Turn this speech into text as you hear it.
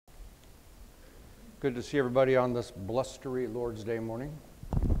Good to see everybody on this blustery Lord's Day morning.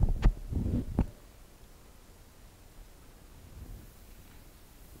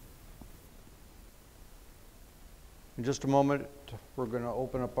 In just a moment, we're going to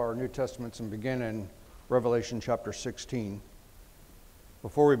open up our New Testaments and begin in Revelation chapter 16.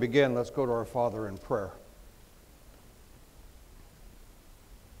 Before we begin, let's go to our Father in prayer.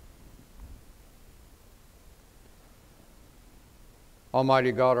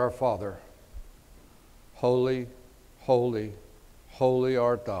 Almighty God, our Father, holy, holy, holy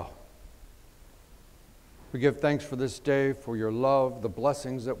art thou. We give thanks for this day, for your love, the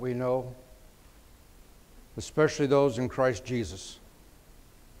blessings that we know, especially those in Christ Jesus.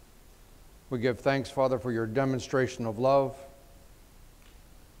 We give thanks, Father, for your demonstration of love,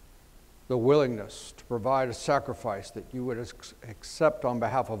 the willingness to provide a sacrifice that you would accept on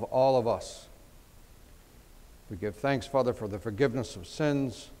behalf of all of us. We give thanks, Father, for the forgiveness of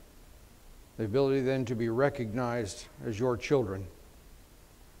sins, the ability then to be recognized as your children.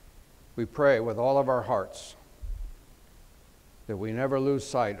 We pray with all of our hearts that we never lose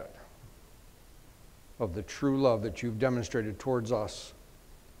sight of the true love that you've demonstrated towards us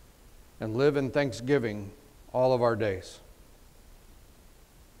and live in thanksgiving all of our days.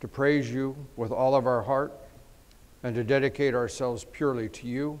 To praise you with all of our heart and to dedicate ourselves purely to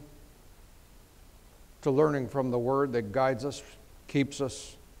you, to learning from the word that guides us, keeps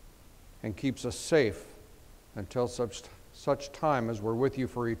us safe until such time as we're with you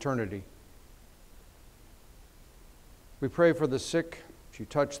for eternity. We pray for the sick, that you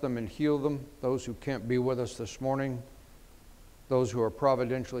touch them and heal them, those who can't be with us this morning, those who are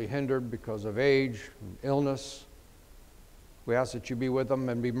providentially hindered because of age and illness. We ask that you be with them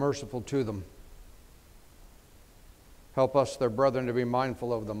and be merciful to them. Help us, their brethren, to be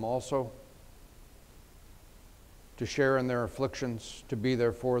mindful of them also, to share in their afflictions, to be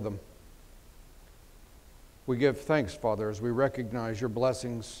there for them. We give thanks, Father, as we recognize your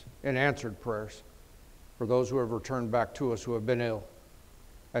blessings in answered prayers for those who have returned back to us who have been ill,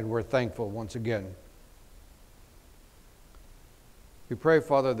 and we're thankful once again. We pray,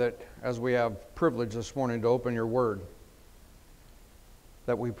 Father, that as we have privilege this morning to open your word,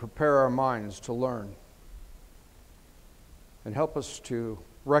 that we prepare our minds to learn and help us to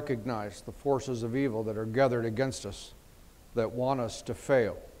recognize the forces of evil that are gathered against us, that want us to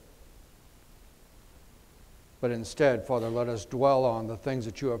fail. But instead, Father, let us dwell on the things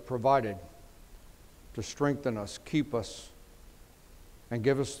that you have provided to strengthen us, keep us, and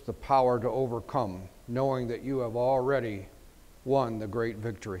give us the power to overcome, knowing that you have already won the great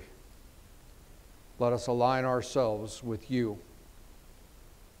victory. Let us align ourselves with you.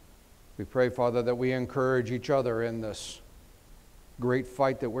 We pray, Father, that we encourage each other in this great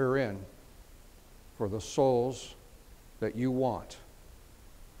fight that we're in for the souls that you want.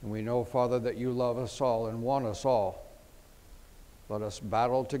 And we know, Father, that you love us all and want us all. Let us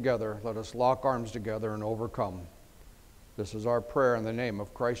battle together. Let us lock arms together and overcome. This is our prayer in the name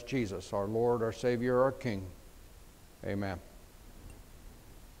of Christ Jesus, our Lord, our Savior, our King. Amen.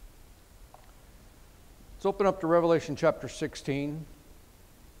 Let's open up to Revelation chapter 16.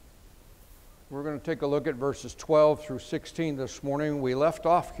 We're going to take a look at verses 12 through 16 this morning. We left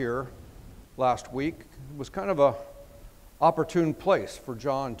off here last week. It was kind of an opportune place for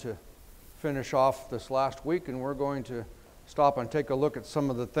John to finish off this last week, and we're going to stop and take a look at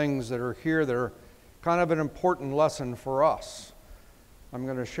some of the things that are here that are kind of an important lesson for us. I'm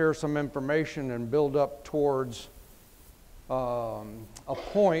going to share some information and build up towards a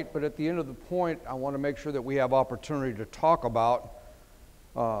point, but at the end of the point, I want to make sure that we have opportunity to talk about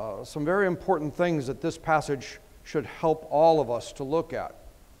some very important things that this passage should help all of us to look at.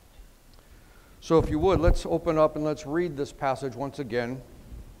 So if you would, let's open up and let's read this passage once again.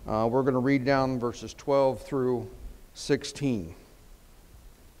 We're going to read down verses 12 through 16.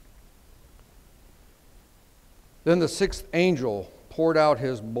 Then the sixth angel poured out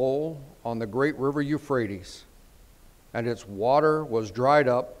his bowl on the great river Euphrates, and its water was dried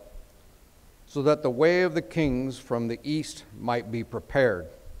up, so that the way of the kings from the east might be prepared.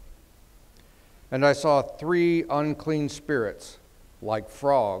 And I saw 3 unclean spirits, like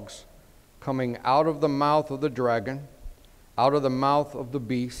frogs, coming out of the mouth of the dragon, out of the mouth of the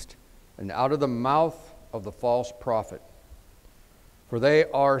beast, and out of the mouth of the false prophet. For they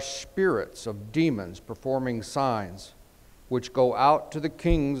are spirits of demons performing signs, which go out to the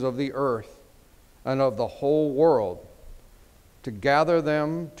kings of the earth and of the whole world, to gather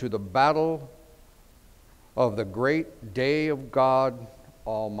them to the battle of the great day of God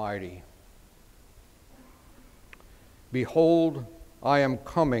Almighty. Behold, I am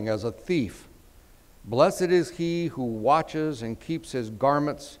coming as a thief. Blessed is he who watches and keeps his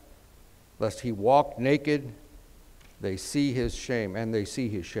garments, lest he walk naked, they see his shame, and they see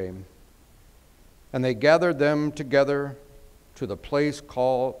his shame. And they gathered them together to the place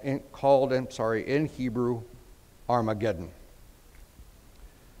called in Hebrew, Armageddon.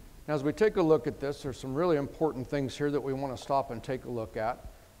 Now, as we take a look at this, there's some really important things here that we want to stop and take a look at.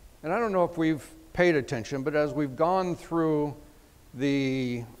 And I don't know if we've paid attention, but as we've gone through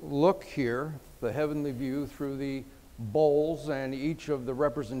the look here, the heavenly view through the bowls and each of the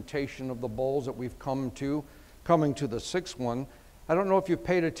representation of the bowls that we've coming to the sixth one, I don't know if you've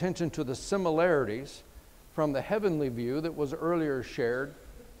paid attention to the similarities from the heavenly view that was earlier shared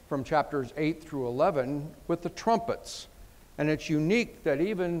from chapters 8 through 11 with the trumpets. And it's unique that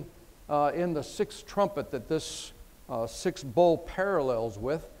even in the sixth trumpet that this sixth bowl parallels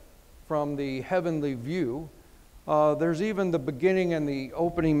with from the heavenly view, there's even the beginning and the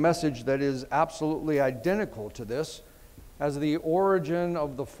opening message that is absolutely identical to this as the origin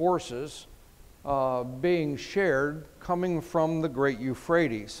of the forces being shared coming from the great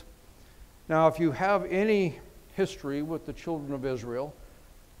Euphrates. Now, if you have any history with the children of Israel,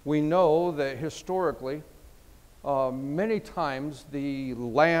 we know that historically, many times the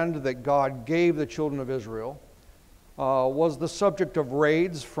land that God gave the children of Israel was the subject of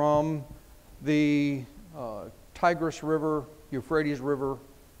raids from the Tigris River, Euphrates River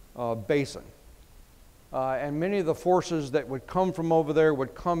basin. And many of the forces that would come from over there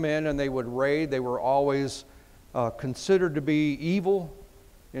would come in and they would raid. They were always considered to be evil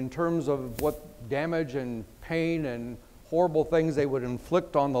in terms of what damage and pain and horrible things they would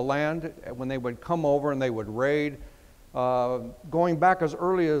inflict on the land when they would come over and they would raid. Going back as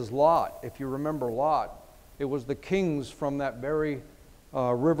early as Lot, if you remember Lot, it was the kings from that very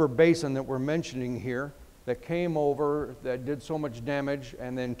river basin that we're mentioning here that came over, that did so much damage,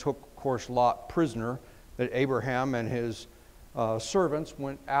 and then took, of course, Lot prisoner, that Abraham and his servants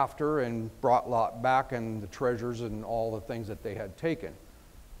went after and brought Lot back and the treasures and all the things that they had taken.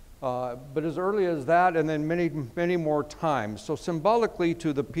 But as early as that, and then many, many more times. So symbolically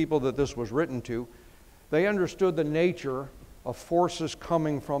to the people that this was written to, they understood the nature of forces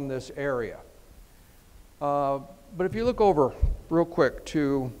coming from this area. But if you look over real quick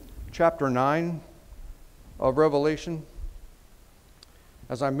to chapter 9 of Revelation,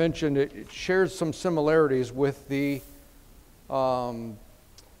 as I mentioned, it shares some similarities with the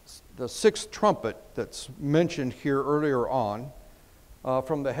sixth trumpet that's mentioned here earlier on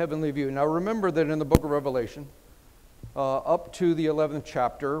from the heavenly view. Now remember that in the book of Revelation, up to the 11th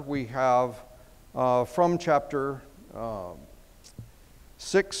chapter, we have from chapter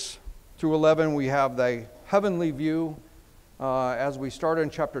 6 through 11, we have the heavenly view as we start in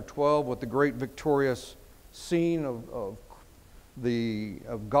chapter 12 with the great victorious scene of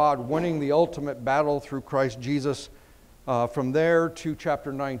God winning the ultimate battle through Christ Jesus. From there to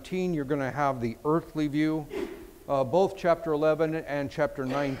chapter 19, you're going to have the earthly view. Both chapter 11 and chapter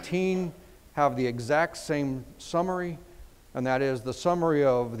 19 have the exact same summary, and that is the summary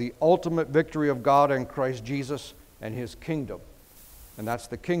of the ultimate victory of God in Christ Jesus and His kingdom. And that's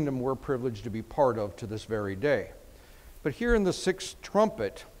the kingdom we're privileged to be part of to this very day. But here in the sixth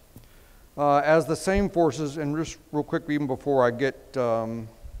trumpet, as the same forces, and just real quick, even before I get to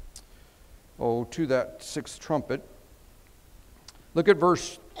that sixth trumpet, look at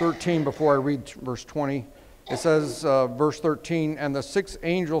verse 13 before I read verse 20. It says, verse 13, and the sixth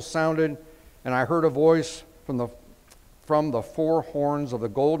angel sounded, and I heard a voice from the four horns of the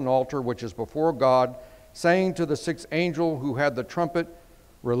golden altar which is before God, saying to the sixth angel who had the trumpet,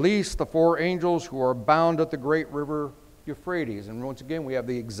 release the four angels who are bound at the great river Euphrates. And once again, we have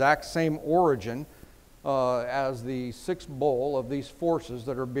the exact same origin as the sixth bowl of these forces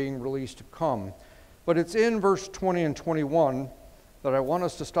that are being released to come. But it's in verse 20 and 21 that I want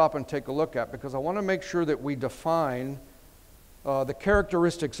us to stop and take a look at, because I want to make sure that we define the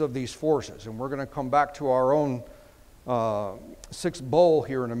characteristics of these forces. And we're going to come back to our own sixth bowl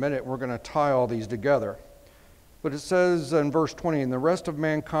here in a minute. We're going to tie all these together. But it says in verse 20, and the rest of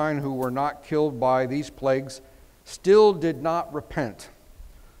mankind who were not killed by these plagues still did not repent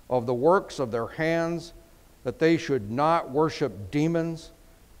of the works of their hands, that they should not worship demons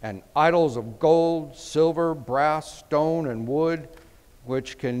and idols of gold, silver, brass, stone, and wood,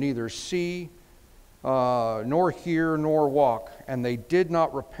 which can neither see, nor hear, nor walk. And they did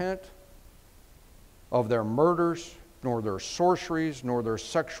not repent of their murders, nor their sorceries, nor their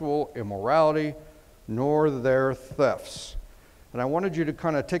sexual immorality, nor their thefts. And I wanted you to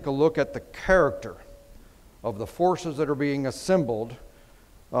kind of take a look at the character of the forces that are being assembled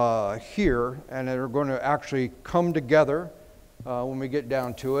here, and that are going to actually come together when we get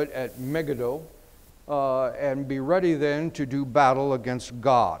down to it at Megiddo, and be ready then to do battle against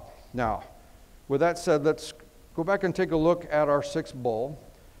God. Now, With that said, let's go back and take a look at our sixth bowl.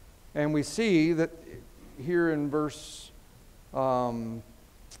 And we see that here in verse 13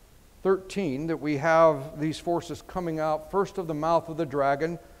 that we have these forces coming out first of the mouth of the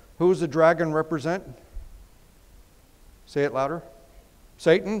dragon. Who does the dragon represent? Say it louder.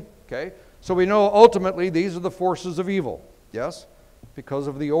 Satan. Okay. So we know ultimately these are the forces of evil. Yes? Because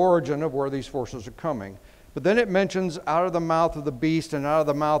of the origin of where these forces are coming. But then it mentions out of the mouth of the beast and out of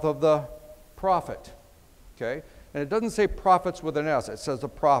the mouth of the prophet. Okay? And it doesn't say prophets with an S. It says the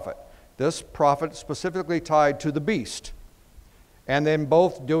prophet. This prophet specifically tied to the beast. And then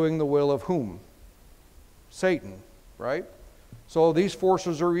both doing the will of whom? Satan. Right? So these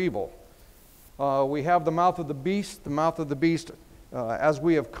forces are evil. We have the mouth of the beast. The mouth of the beast, as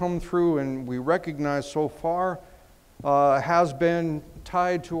we have come through and we recognize so far, has been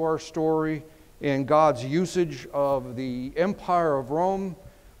tied to our story in God's usage of the Empire of Rome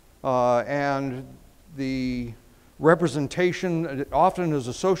and the representation that often is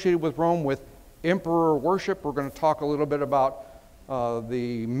associated with Rome with emperor worship. We're going to talk a little bit about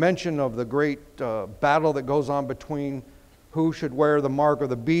the mention of the great battle that goes on between who should wear the mark of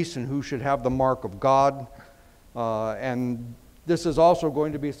the beast and who should have the mark of God. And this is also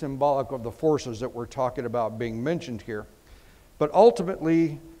going to be symbolic of the forces that we're talking about being mentioned here. But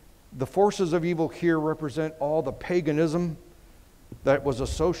ultimately, the forces of evil here represent all the paganism that was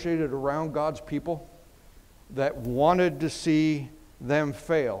associated around God's people that wanted to see them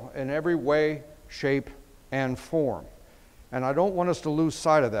fail in every way, shape, and form. And I don't want us to lose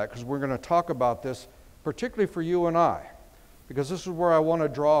sight of that because we're going to talk about this, particularly for you and I, because this is where I want to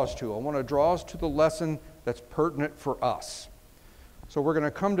draw us to. I want to draw us to the lesson that's pertinent for us. So we're going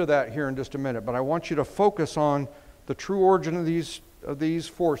to come to that here in just a minute, but I want you to focus on the true origin of these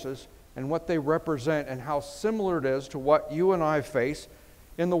forces and what they represent and how similar it is to what you and I face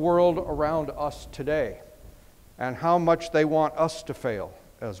in the world around us today and how much they want us to fail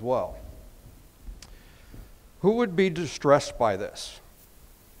as well. Who would be distressed by this?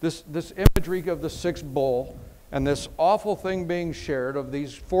 This imagery of the sixth bowl and this awful thing being shared of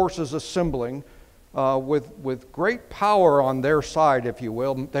these forces assembling with great power on their side, if you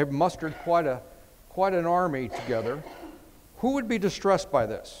will. They've mustered quite an army together. Who would be distressed by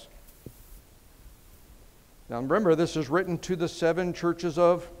this? Now remember, this is written to the 7 churches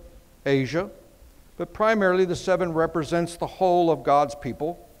of Asia, but primarily the 7 represents the whole of God's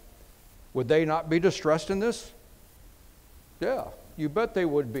people. Would they not be distressed in this? Yeah, you bet they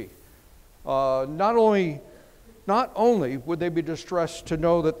would be. Not only would they be distressed to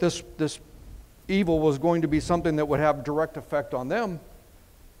know that this evil was going to be something that would have direct effect on them,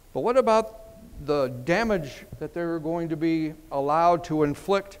 but what about the damage that they're going to be allowed to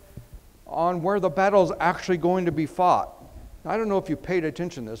inflict on where the battle is actually going to be fought? I don't know if you paid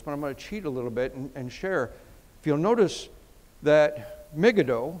attention to this, but I'm going to cheat a little bit and share. If you'll notice that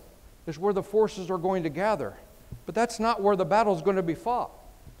Megiddo is where the forces are going to gather, but that's not where the battle is going to be fought.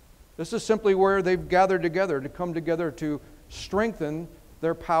 This is simply where they've gathered together to come together to strengthen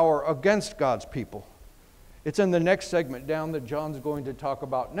their power against God's people. It's in the next segment down that John's going to talk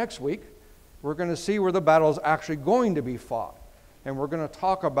about next week. We're going to see where the battle is actually going to be fought. And we're going to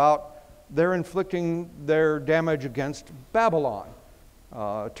talk about their inflicting their damage against Babylon,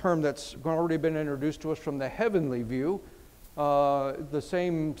 a term that's already been introduced to us from the heavenly view. The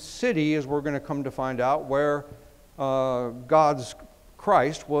same city, as we're going to come to find out, where God's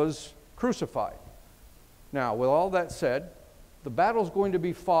Christ was crucified. Now, with all that said, the battle is going to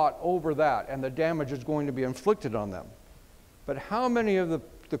be fought over that, and the damage is going to be inflicted on them. But how many of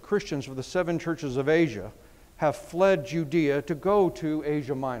the Christians of the 7 churches of Asia have fled Judea to go to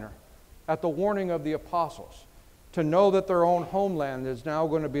Asia Minor at the warning of the apostles, to know that their own homeland is now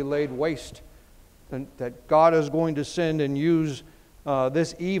going to be laid waste, and that God is going to send and use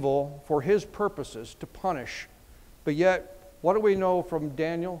this evil for His purposes to punish? But yet, what do we know from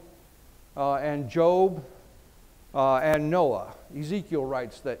Daniel and Job and Noah? Ezekiel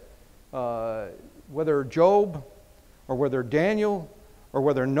writes that whether Job or whether Daniel or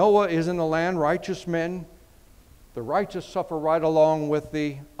whether Noah is in the land, righteous men, the righteous suffer right along with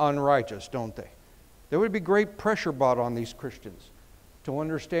the unrighteous, don't they? There would be great pressure brought on these Christians to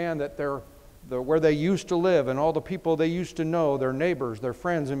understand that they're where they used to live and all the people they used to know, their neighbors, their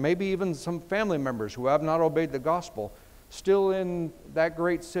friends, and maybe even some family members who have not obeyed the gospel, still in that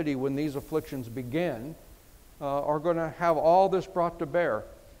great city when these afflictions begin, are going to have all this brought to bear.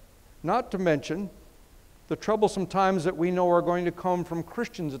 Not to mention the troublesome times that we know are going to come from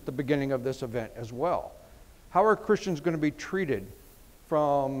Christians at the beginning of this event as well. How are Christians going to be treated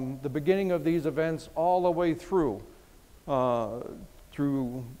from the beginning of these events all the way through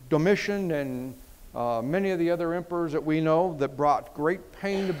through Domitian and many of the other emperors that we know that brought great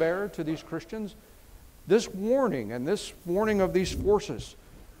pain to bear to these Christians. This warning and this warning of these forces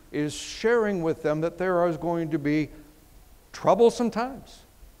is sharing with them that there is going to be troublesome times.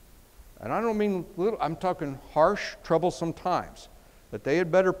 And I don't mean little, I'm talking harsh, troublesome times that they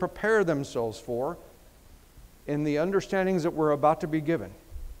had better prepare themselves for in the understandings that were about to be given.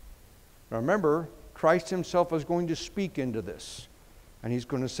 Now remember, Christ himself is going to speak into this. And he's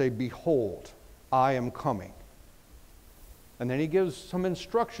going to say, behold, I am coming. And then he gives some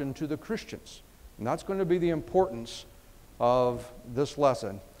instruction to the Christians. And that's going to be the importance of this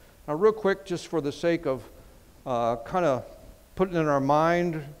lesson. Now real quick, just for the sake of kind of putting in our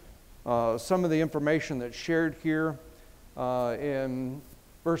mind some of the information that's shared here. In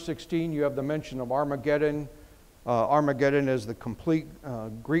verse 16, you have the mention of Armageddon. Armageddon is the complete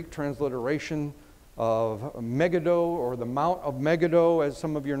Greek transliteration of Megiddo, or the Mount of Megiddo, as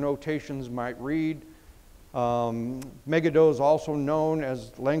some of your notations might read. Megiddo is also known,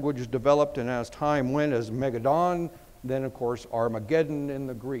 as language developed and as time went, as Megaddon, then of course Armageddon in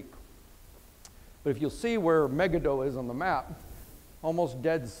the Greek. But if you'll see where Megiddo is on the map, almost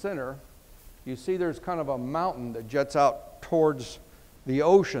dead center, you see there's kind of a mountain that jets out towards the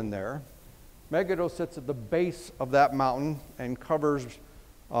ocean there. Megiddo sits at the base of that mountain and covers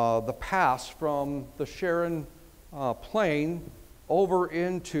the pass from the Sharon plain over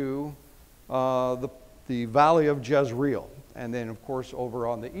into the valley of Jezreel. And then, of course, over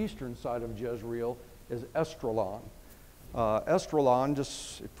on the eastern side of Jezreel is Esdraelon. Esdraelon,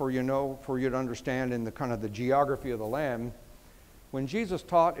 just for you to understand in the kind of the geography of the land, when Jesus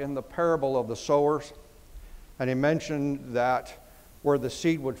taught in the parable of the sowers, and he mentioned that where the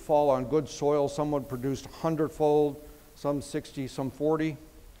seed would fall on good soil, some would produce 100-fold, some 60, some 40.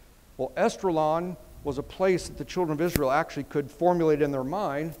 Well, Esdraelon was a place that the children of Israel actually could formulate in their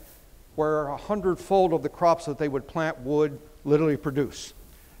mind where 100-fold of the crops that they would plant would literally produce.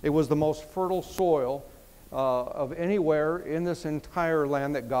 It was the most fertile soil of anywhere in this entire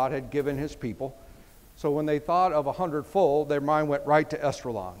land that God had given his people. So when they thought of 100-fold, their mind went right to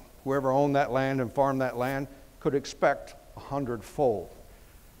Esdraelon. Whoever owned that land and farmed that land could expect 100-fold.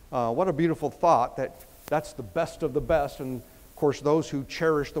 What a beautiful thought that that's the best of the best. And of course, those who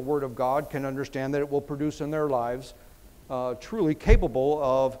cherish the Word of God can understand that it will produce in their lives, truly capable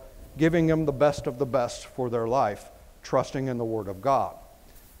of giving them the best of the best for their life, trusting in the Word of God.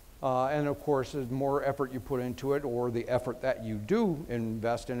 And of course, the more effort you put into it, or the effort that you do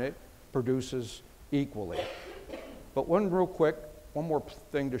invest in it, produces equally. But one more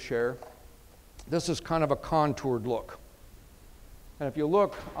thing to share. This is kind of a contoured look. And if you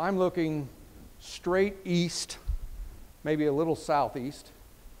look, I'm looking straight east, maybe a little southeast,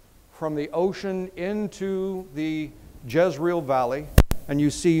 from the ocean into the Jezreel Valley, and you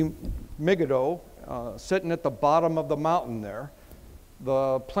see Megiddo sitting at the bottom of the mountain there.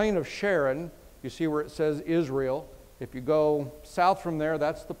 The plain of Sharon, you see where it says Israel. If you go south from there,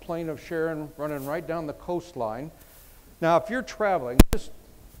 that's the plain of Sharon running right down the coastline. Now, if you're traveling, just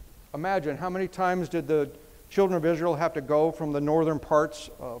imagine how many times did the children of Israel have to go from the northern parts,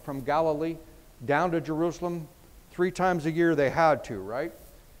 from Galilee, down to Jerusalem? 3 times a year they had to, right?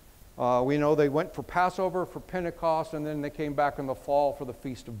 We know they went for Passover, for Pentecost, and then they came back in the fall for the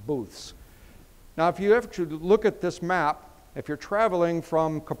Feast of Booths. Now, if you actually look at this map, if you're traveling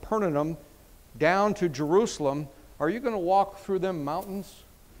from Capernaum down to Jerusalem, are you going to walk through them mountains?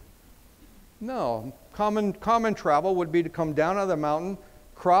 No. Common travel would be to come down out of the mountain,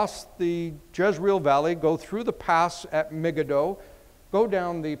 cross the Jezreel Valley, go through the pass at Megiddo, go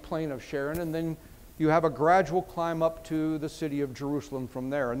down the plain of Sharon, and then you have a gradual climb up to the city of Jerusalem from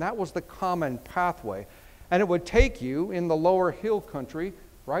there. And that was the common pathway. And it would take you in the lower hill country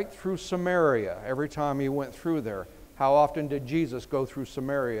right through Samaria every time you went through there. How often did Jesus go through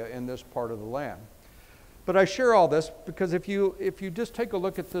Samaria in this part of the land? But I share all this because if you just take a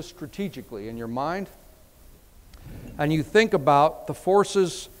look at this strategically in your mind, and you think about the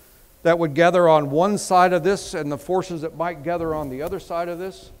forces that would gather on one side of this and the forces that might gather on the other side of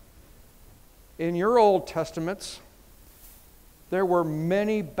this, in your Old Testaments, there were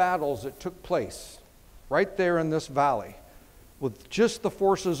many battles that took place right there in this valley, with just the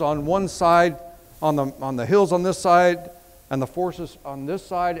forces on one side, on the hills on this side, and the forces on this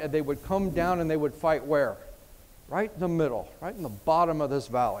side, and they would come down and they would fight where? Right in the middle, right in the bottom of this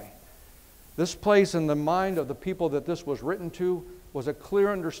valley. This place, in the mind of the people that this was written to, was a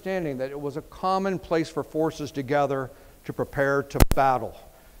clear understanding that it was a common place for forces to gather to prepare to battle,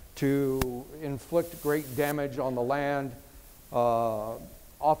 to inflict great damage on the land,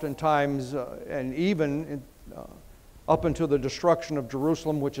 oftentimes, and even up until the destruction of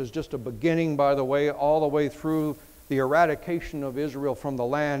Jerusalem, which is just a beginning, by the way, all the way through the eradication of Israel from the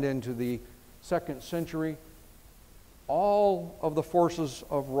land into the 2nd century. All of the forces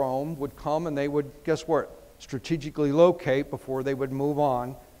of Rome would come and they would, guess what, strategically locate before they would move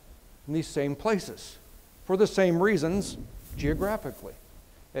on in these same places. For the same reasons, geographically.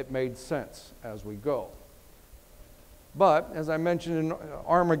 It made sense as we go. But, as I mentioned,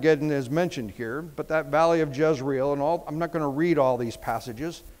 Armageddon is mentioned here, but that valley of Jezreel and all, I'm not going to read all these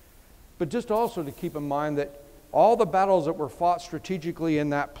passages, but just also to keep in mind that all the battles that were fought strategically in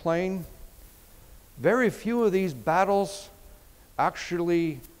that plain, very few of these battles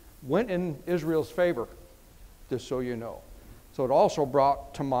actually went in Israel's favor, just so you know. So it also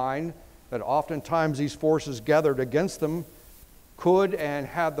brought to mind that oftentimes these forces gathered against them could and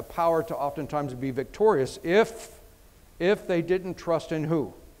had the power to oftentimes be victorious if they didn't trust in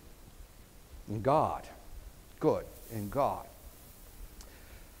who? In God. Good, in God.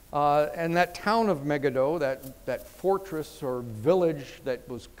 And that town of Megiddo, that fortress or village that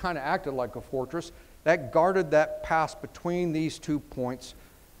was kind of acted like a fortress, that guarded that pass between these 2 points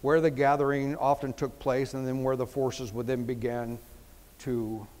where the gathering often took place and then where the forces would then begin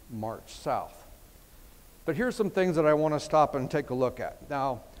to march south. But here's some things that I want to stop and take a look at.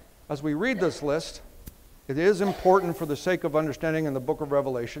 Now, as we read this list, it is important for the sake of understanding in the book of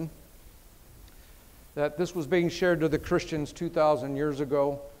Revelation that this was being shared to the Christians 2,000 years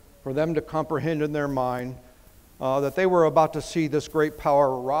ago for them to comprehend in their mind that they were about to see this great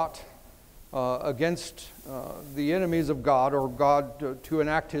power wrought against the enemies of God, or God to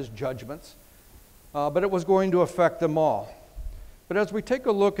enact his judgments. But it was going to affect them all. But as we take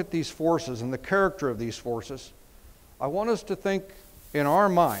a look at these forces and the character of these forces, I want us to think in our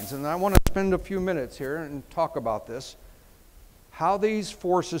minds, and I want to spend a few minutes here and talk about this, how these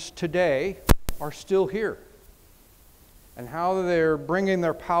forces today are still here and how they're bringing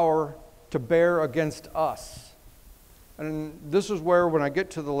their power to bear against us. And this is where, when I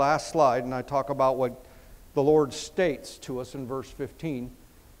get to the last slide and I talk about what the Lord states to us in verse 15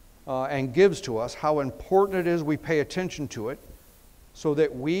 and gives to us, how important it is we pay attention to it so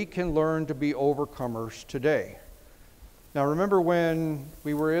that we can learn to be overcomers today. Now remember when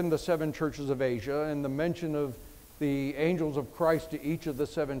we were in the 7 churches of Asia and the mention of the angels of Christ to each of the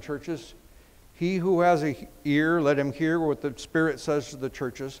 7 churches, he who has an ear, let him hear what the Spirit says to the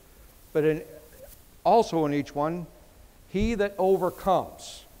churches, but also in each one, he that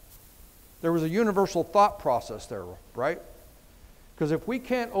overcomes. There was a universal thought process there, right? Because if we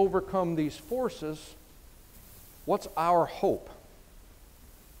can't overcome these forces, what's our hope?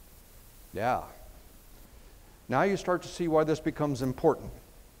 Yeah. Now you start to see why this becomes important.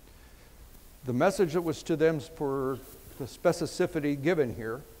 The message that was to them for the specificity given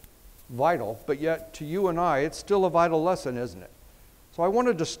here, vital, but yet to you and I, it's still a vital lesson, isn't it? So I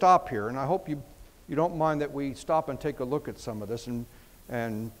wanted to stop here, and I hope you don't mind that we stop and take a look at some of this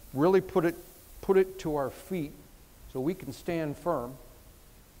and really put it to our feet so we can stand firm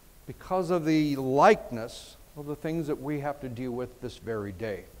because of the likeness of the things that we have to deal with this very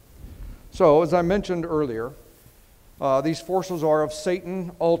day. So, as I mentioned earlier, these forces are of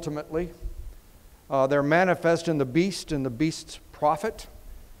Satan ultimately. They're manifest in the beast and the beast's prophet.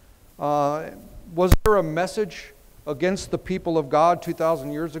 Was there a message against the people of God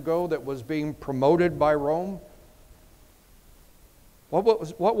 2,000 years ago that was being promoted by Rome?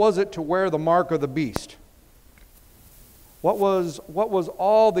 What was it to wear the mark of the beast? What was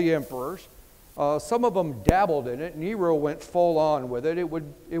all the emperors? Some of them dabbled in it. Nero went full on with it. It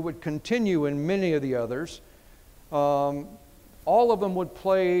would continue in many of the others. All of them would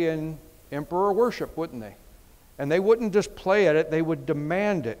play in emperor worship, wouldn't they? And they wouldn't just play at it, they would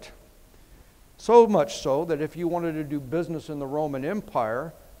demand it. So much so that if you wanted to do business in the Roman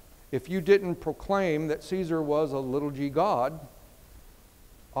Empire, if you didn't proclaim that Caesar was a little g god,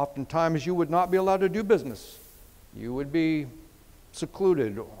 oftentimes you would not be allowed to do business. You would be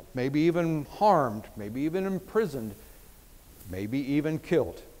secluded, maybe even harmed, maybe even imprisoned, maybe even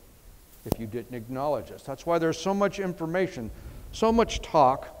killed if you didn't acknowledge this. That's why there's so much information, so much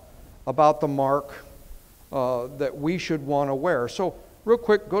talk about the mark that we should want to wear. So real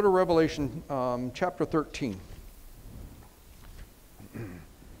quick, go to Revelation chapter 13.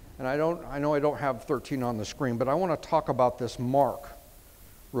 And I know I don't have 13 on the screen, but I want to talk about this mark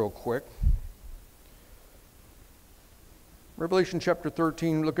real quick. Revelation chapter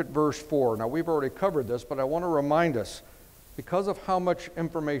 13, look at verse 4. Now, we've already covered this, but I want to remind us, because of how much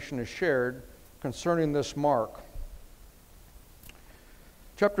information is shared concerning this mark.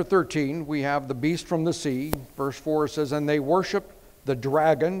 Chapter 13, we have the beast from the sea. Verse 4 says, "And they worshiped the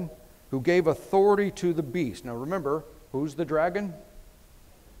dragon who gave authority to the beast. Now remember, who's the dragon?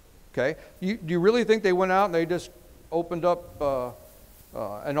 Okay. Do you really think they went out and they just opened up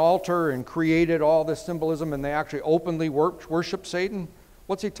an altar and created all this symbolism and they actually openly worship Satan?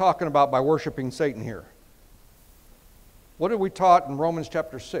 What's he talking about by worshiping Satan here? What are we taught in Romans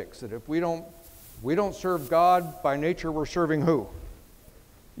chapter 6? That if we don't serve God, by nature we're serving who?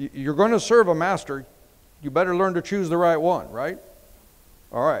 You're going to serve a master. You better learn to choose the right one, right?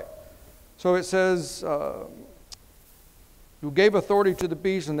 All right. So it says, who gave authority to the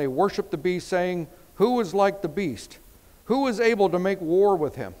beast, and they worshiped the beast, saying, who is like the beast? Who is able to make war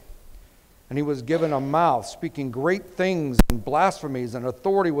with him? And he was given a mouth, speaking great things and blasphemies, and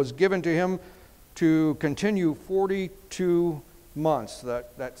authority was given to him to continue 42 months.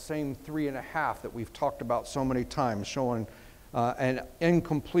 That same 3.5 that we've talked about so many times, showing an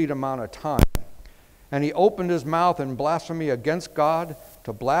incomplete amount of time. And he opened his mouth in blasphemy against God,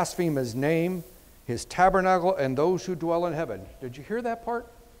 to blaspheme his name, his tabernacle, and those who dwell in heaven. Did you hear that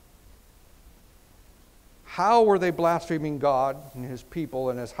part? How were they blaspheming God and his people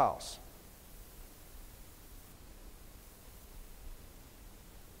and his house?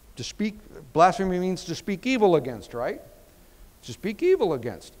 To speak, blasphemy means to speak evil against, right? To speak evil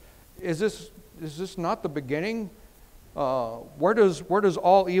against. Is this not the beginning? Where does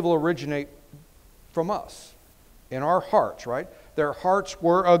all evil originate from us? In our hearts, right? Their hearts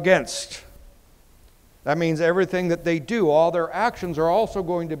were against. That means everything that they do, all their actions are also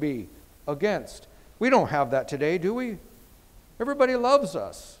going to be against. We don't have that today, do we? Everybody loves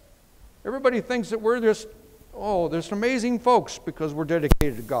us. Everybody thinks that we're just, there's amazing folks because we're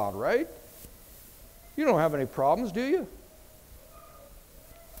dedicated to God, right? You don't have any problems, do you?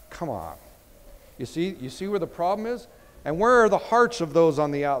 Come on. You see where the problem is? And where are the hearts of those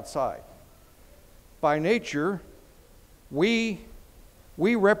on the outside? By nature, we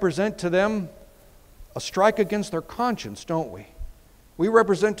represent to them a strike against their conscience, don't we? We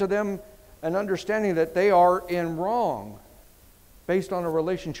represent to them an understanding that they are in wrong based on a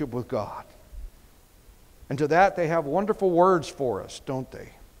relationship with God. And to that, they have wonderful words for us, don't they?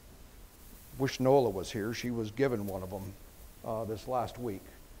 Wish Nola was here. She was given one of them this last week.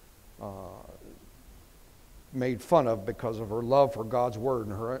 Made fun of because of her love for God's Word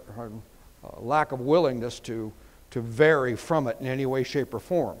and her lack of willingness to vary from it in any way, shape, or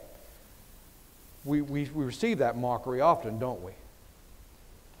form. We receive that mockery often, don't we?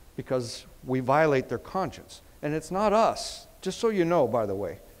 Because we violate their conscience. And it's not us. Just so you know, by the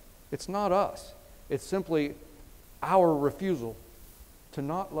way, it's not us. It's simply our refusal to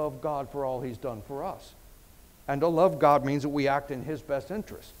not love God for all He's done for us. And to love God means that we act in His best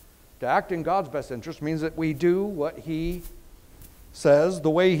interest. To act in God's best interest means that we do what He says, the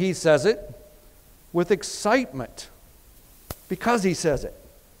way He says it, with excitement, because He says it,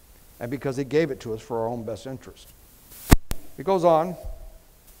 and because He gave it to us for our own best interest. It goes on.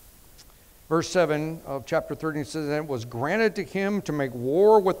 Verse 7 of chapter 13 says, and it was granted to him to make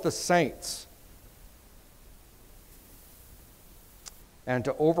war with the saints and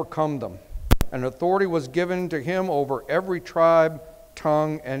to overcome them. And authority was given to him over every tribe,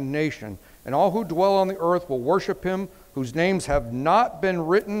 tongue, and nation. And all who dwell on the earth will worship him, whose names have not been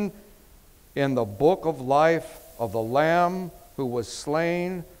written in the book of life of the Lamb who was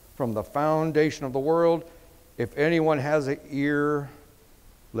slain from the foundation of the world. If anyone has an ear,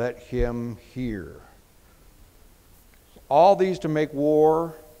 let him hear. All these to make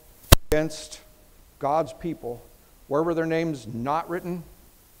war against God's people. Where were their names not written?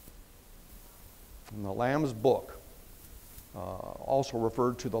 In the Lamb's book. Also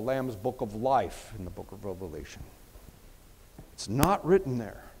referred to the Lamb's book of life in the book of Revelation. It's not written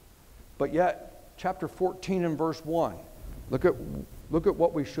there. But yet, chapter 14 and verse 1. Look at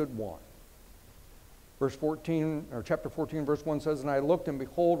what we should want. Verse 14, or chapter 14, verse 1 says, and I looked, and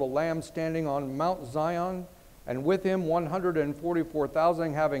behold, a lamb standing on Mount Zion, and with him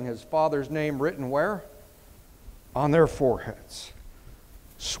 144,000, having his father's name written where? On their foreheads.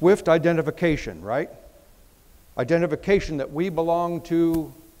 Swift identification, right? Identification that we belong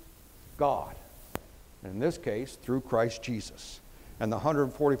to God. In this case, through Christ Jesus. And the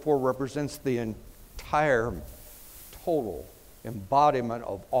 144 represents the entire, total embodiment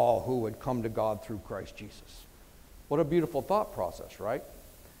of all who would come to God through Christ Jesus. What a beautiful thought process, right?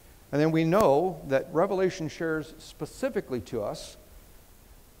 And then we know that Revelation shares specifically to us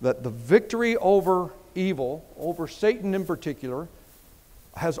that the victory over evil, over Satan in particular,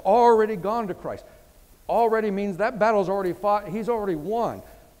 has already gone to Christ. Already means that battle's already fought. He's already won.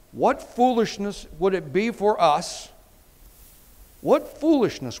 What foolishness would it be for us? What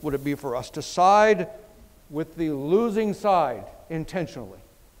foolishness would it be for us to side with the losing side intentionally?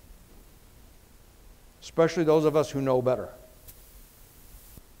 especially those of us who know better.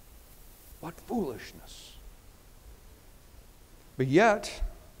 What foolishness. But yet,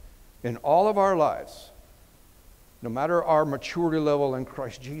 in all of our lives, no matter our maturity level in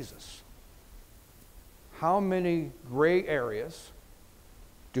Christ Jesus, how many gray areas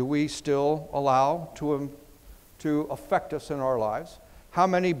do we still allow to affect us in our lives? How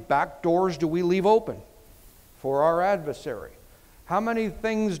many back doors do we leave open for our adversary? How many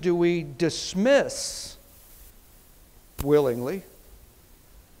things do we dismiss willingly,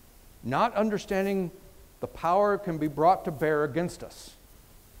 not understanding the power can be brought to bear against us,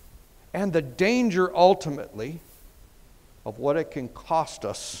 and the danger ultimately of what it can cost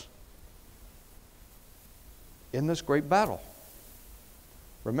us in this great battle?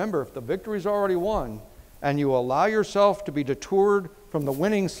 Remember, if the victory's already won, and you allow yourself to be detoured from the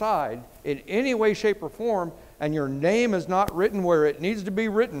winning side in any way, shape, or form, and your name is not written where it needs to be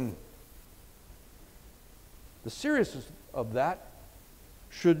written, the seriousness of that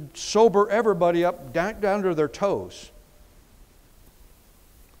should sober everybody up down to their toes.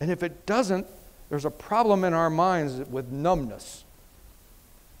 And if it doesn't, there's a problem in our minds with numbness.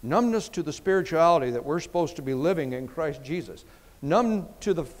 Numbness to the spirituality that we're supposed to be living in Christ Jesus. Numb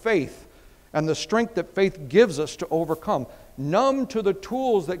to the faith and the strength that faith gives us to overcome. Numb to the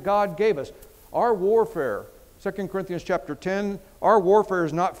tools that God gave us. Our warfare, 2 Corinthians chapter 10, our warfare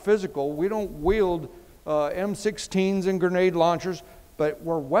is not physical. We don't wield M16s and grenade launchers, but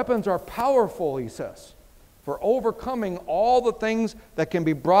where weapons are powerful, he says, for overcoming all the things that can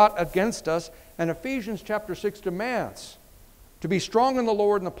be brought against us. And Ephesians chapter 6 demands to be strong in the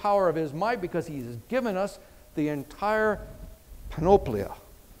Lord and the power of His might, because He has given us the entire panoplia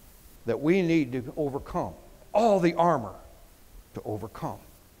that we need to overcome, all the armor to overcome.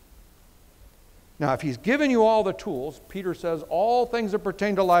 Now, if He's given you all the tools, Peter says, all things that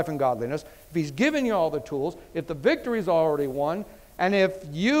pertain to life and godliness, if He's given you all the tools, if the victory's already won, and if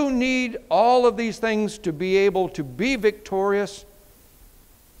you need all of these things to be able to be victorious,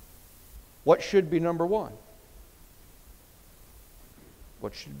 what should be number one?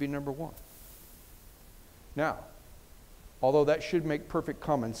 What should be number one? Now, although that should make perfect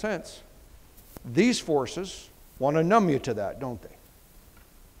common sense, these forces want to numb you to that, don't they?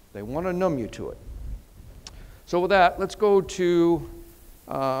 They want to numb you to it. So with that, let's go to,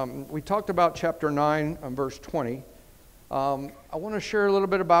 we talked about chapter 9 and verse 20. I want to share a little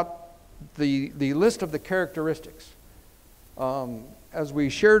bit about the list of the characteristics. As we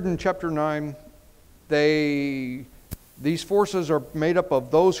shared in chapter 9, these forces are made up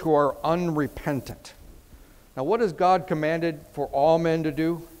of those who are unrepentant. Now, what has God commanded for all men to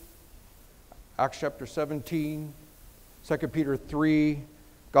do? Acts chapter 17, 2 Peter 3.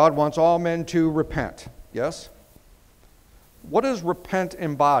 God wants all men to repent. Yes? What does repent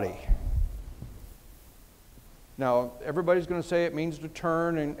embody? Now, everybody's going to say it means to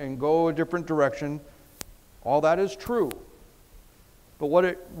turn and go a different direction. All that is true. But what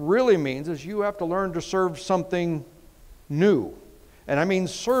it really means is you have to learn to serve something new. And I mean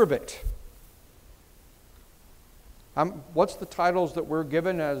serve it. What's the titles that we're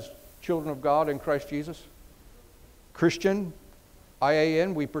given as children of God in Christ Jesus? Christian,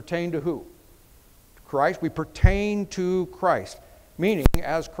 I-A-N, we pertain to who? Christ. We pertain to Christ. Meaning,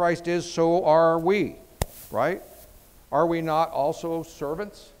 as Christ is, so are we. Right? Are we not also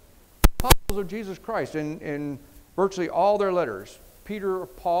servants? Apostles of Jesus Christ, in virtually all their letters, Peter or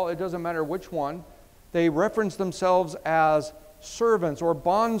Paul, it doesn't matter which one, they reference themselves as servants or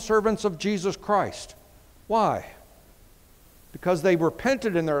bondservants of Jesus Christ. Why? Because they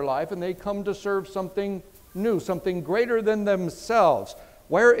repented in their life and they come to serve something new, something greater than themselves.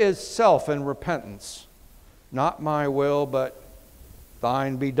 Where is self in repentance? Not my will, but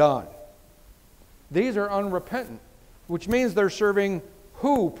thine be done. These are unrepentant, which means they're serving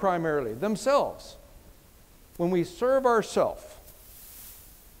who primarily? Themselves. When we serve ourselves,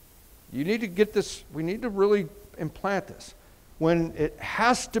 you need to get this, we need to really implant this. When it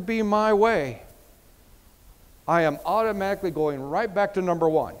has to be my way, I am automatically going right back to number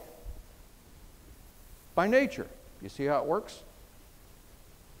one. By nature. You see how it works?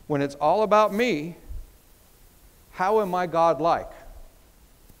 When it's all about me, how am I God-like?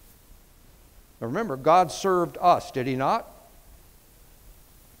 Now remember, God served us, did He not?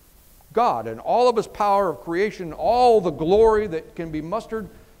 God, and all of His power of creation, all the glory that can be mustered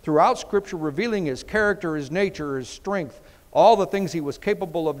throughout Scripture, revealing His character, His nature, His strength, all the things He was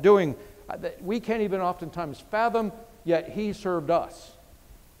capable of doing that we can't even oftentimes fathom, yet He served us.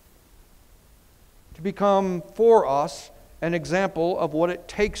 To become for us an example of what it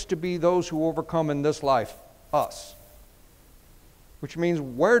takes to be those who overcome in this life, us. which means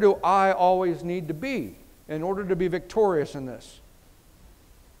where do I always need to be in order to be victorious in this?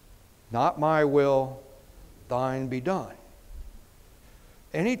 Not my will, thine be done.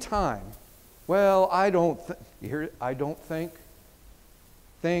 Anytime, well, I don't think,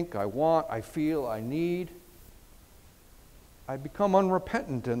 I want, I feel, I need, I become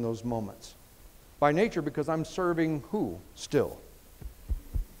unrepentant in those moments. By nature, because I'm serving who still?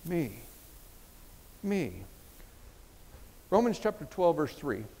 Me. Romans chapter 12, verse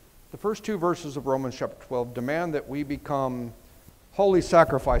 3. The first two verses of Romans chapter 12 demand that we become holy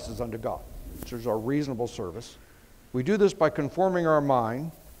sacrifices unto God, which is our reasonable service. We do this by conforming our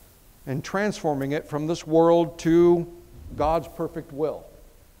mind and transforming it from this world to God's perfect will.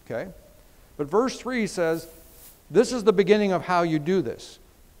 Okay? But verse 3 says, this is the beginning of how you do this.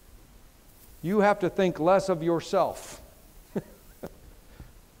 You have to think less of yourself.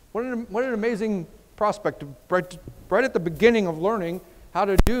 What an amazing prospect. Right at the beginning of learning how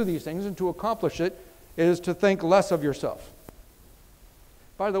to do these things and to accomplish it is to think less of yourself.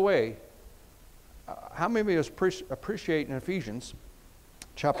 By the way, how many of us appreciate in Ephesians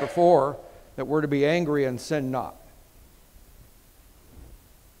chapter 4 that we're to be angry and sin not?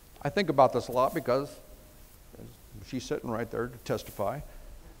 I think about this a lot because she's sitting right there to testify.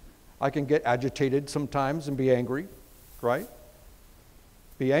 I can get agitated sometimes and be angry, right?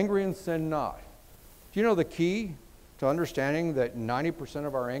 Be angry and sin not. Do you know the key to understanding that 90%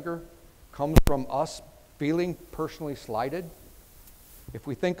 of our anger comes from us feeling personally slighted? If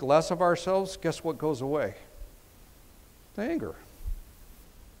we think less of ourselves, guess what goes away? The anger.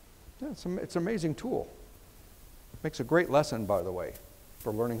 Yeah, it's an amazing tool. Makes a great lesson, by the way,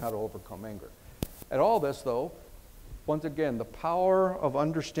 for learning how to overcome anger. At all this, though, once again, the power of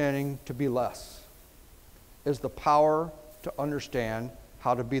understanding to be less is the power to understand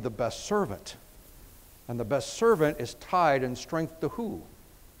how to be the best servant. And the best servant is tied in strength to who?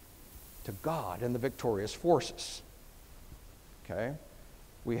 To God and the victorious forces. Okay?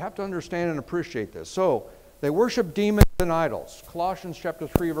 We have to understand and appreciate this. So, they worship demons and idols. Colossians chapter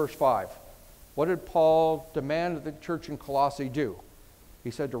 3, verse 5. What did Paul demand that the church in Colossae do?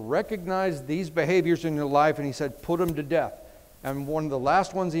 He said to recognize these behaviors in your life, and he said put them to death. And one of the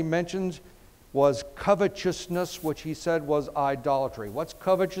last ones he mentioned was covetousness, which he said was idolatry. What's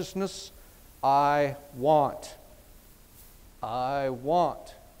covetousness? I want. I want.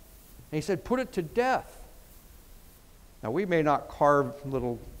 And he said put it to death. Now we may not carve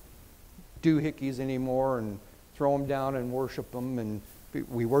little doohickeys anymore and throw them down and worship them, and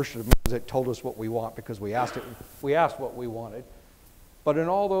we worship them because it told us what we want because we asked what we wanted. But in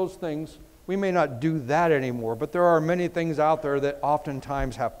all those things, we may not do that anymore, but there are many things out there that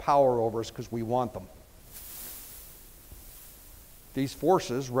oftentimes have power over us because we want them. These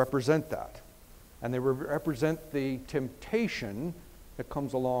forces represent that, and they represent the temptation that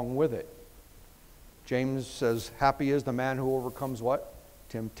comes along with it. James says, happy is the man who overcomes what?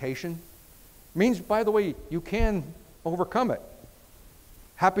 Temptation. Means, by the way, you can overcome it.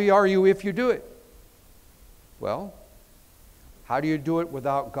 Happy are you if you do it. Well, how do you do it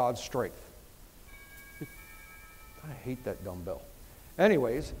without God's strength? I hate that dumbbell.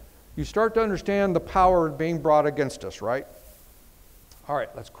 Anyways, you start to understand the power being brought against us, right? All right,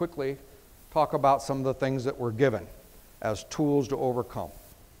 let's quickly talk about some of the things that we're given as tools to overcome.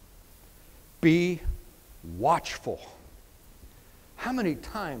 Be watchful. How many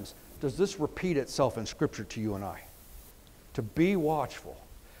times does this repeat itself in Scripture to you and I? To be watchful.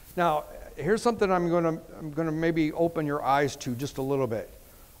 Now, here's something I'm going to maybe open your eyes to just a little bit.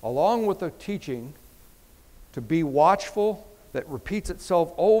 Along with the teaching to be watchful that repeats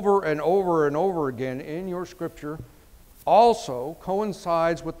itself over and over and over again in your Scripture also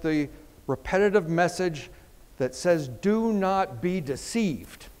coincides with the repetitive message that says, do not be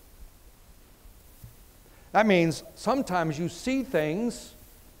deceived. That means sometimes you see things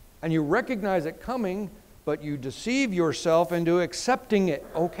and you recognize it coming, but you deceive yourself into accepting it.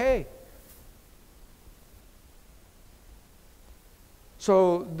 Okay.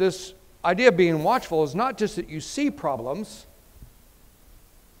 So this idea of being watchful is not just that you see problems,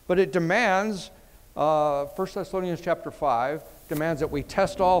 but it demands, 1 Thessalonians chapter 5, demands that we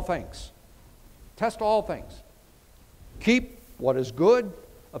test all things. Test all things. Keep what is good,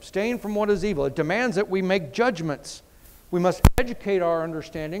 abstain from what is evil. It demands that we make judgments. We must educate our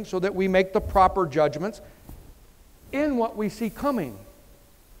understanding so that we make the proper judgments in what we see coming.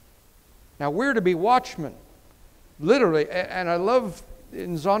 Now, we're to be watchmen. Literally, and I love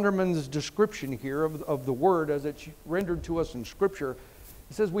in Zonderman's description here of the word as it's rendered to us in Scripture,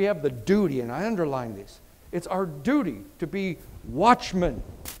 it says we have the duty, and I underline this. It's our duty to be watchmen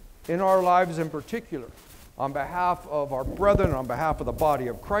in our lives in particular. on behalf of our brethren, on behalf of the body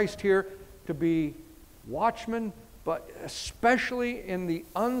of Christ here, to be watchmen, but especially in the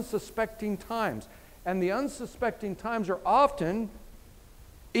unsuspecting times. And the unsuspecting times are often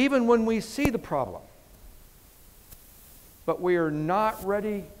even when we see the problem. But we are not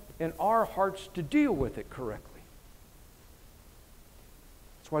ready in our hearts to deal with it correctly.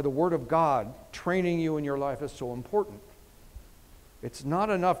 That's why the Word of God training you in your life is so important. It's not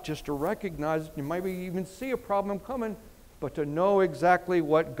enough just to recognize, you might even see a problem coming, but to know exactly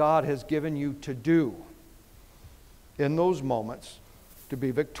what God has given you to do in those moments to be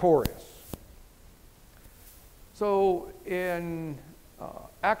victorious. So in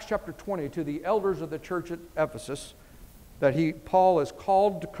Acts chapter 20, to the elders of the church at Ephesus, that Paul is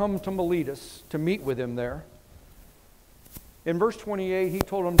called to come to Miletus to meet with him there. In verse 28, he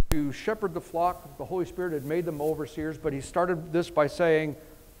told them to shepherd the flock. The Holy Spirit had made them overseers, but he started this by saying,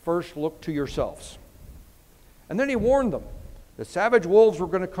 first look to yourselves. And then he warned them. The savage wolves were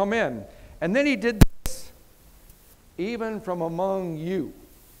going to come in. And then he did this. Even from among you.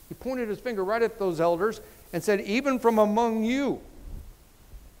 He pointed his finger right at those elders and said, even from among you.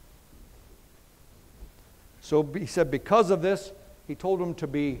 So he said, because of this, he told them to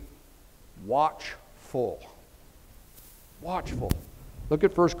be watchful. Watchful. Look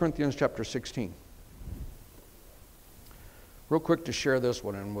at 1 Corinthians chapter 16. Real quick to share this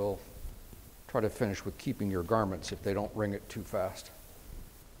one, and we'll try to finish with keeping your garments if they don't ring it too fast.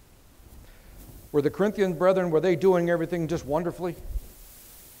 Were the Corinthian brethren, were they doing everything just wonderfully?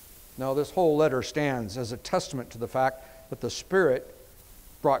 No, this whole letter stands as a testament to the fact that the Spirit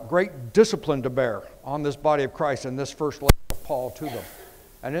brought great discipline to bear on this body of Christ in this first letter of Paul to them.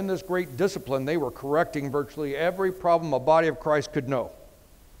 And in this great discipline, they were correcting virtually every problem a body of Christ could know.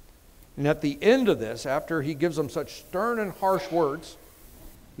 And at the end of this, after he gives them such stern and harsh words,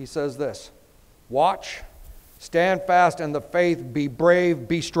 he says this, watch, stand fast in the faith, be brave,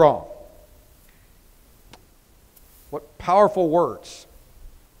 be strong. What powerful words.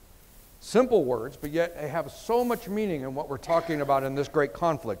 Simple words, but yet they have so much meaning in what we're talking about in this great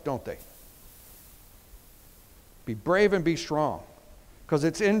conflict, don't they? Be brave and be strong. Because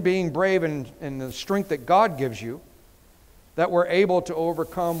it's in being brave and the strength that God gives you that we're able to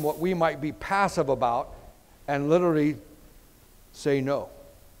overcome what we might be passive about and literally say no.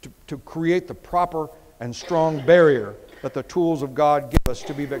 To create the proper and strong barrier that the tools of God give us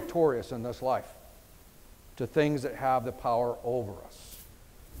to be victorious in this life. To things that have the power over us.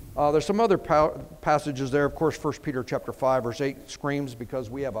 There's some other passages there. Of course, 1 Peter chapter 5, verse 8 screams, because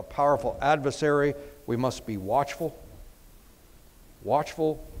we have a powerful adversary, we must be watchful.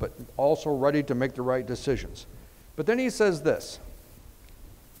 Watchful, but also ready to make the right decisions. But then he says this,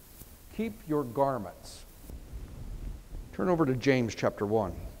 keep your garments. Turn over to James chapter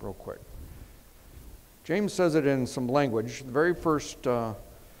 1 real quick. James says it in some language. The very first and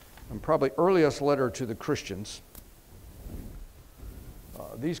probably earliest letter to the Christians.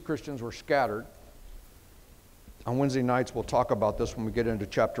 These Christians were scattered. On Wednesday nights we'll talk about this when we get into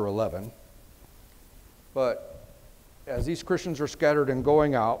chapter 11. But as these Christians are scattered and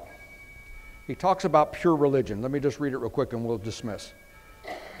going out, he talks about pure religion. Let me just read it real quick and we'll dismiss.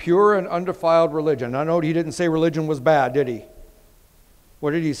 Pure and undefiled religion. I know he didn't say religion was bad, did he?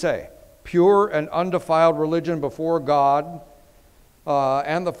 What did he say? Pure and undefiled religion before God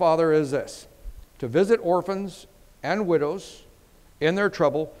and the Father is this: to visit orphans and widows in their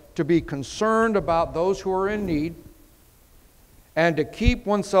trouble, to be concerned about those who are in need, and to keep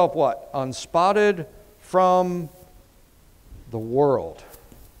oneself what? Unspotted from the world.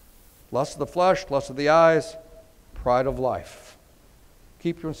 Lust of the flesh, lust of the eyes, pride of life.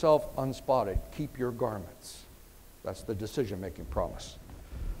 Keep yourself unspotted. Keep your garments. That's the decision-making promise.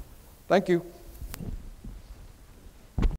 Thank you.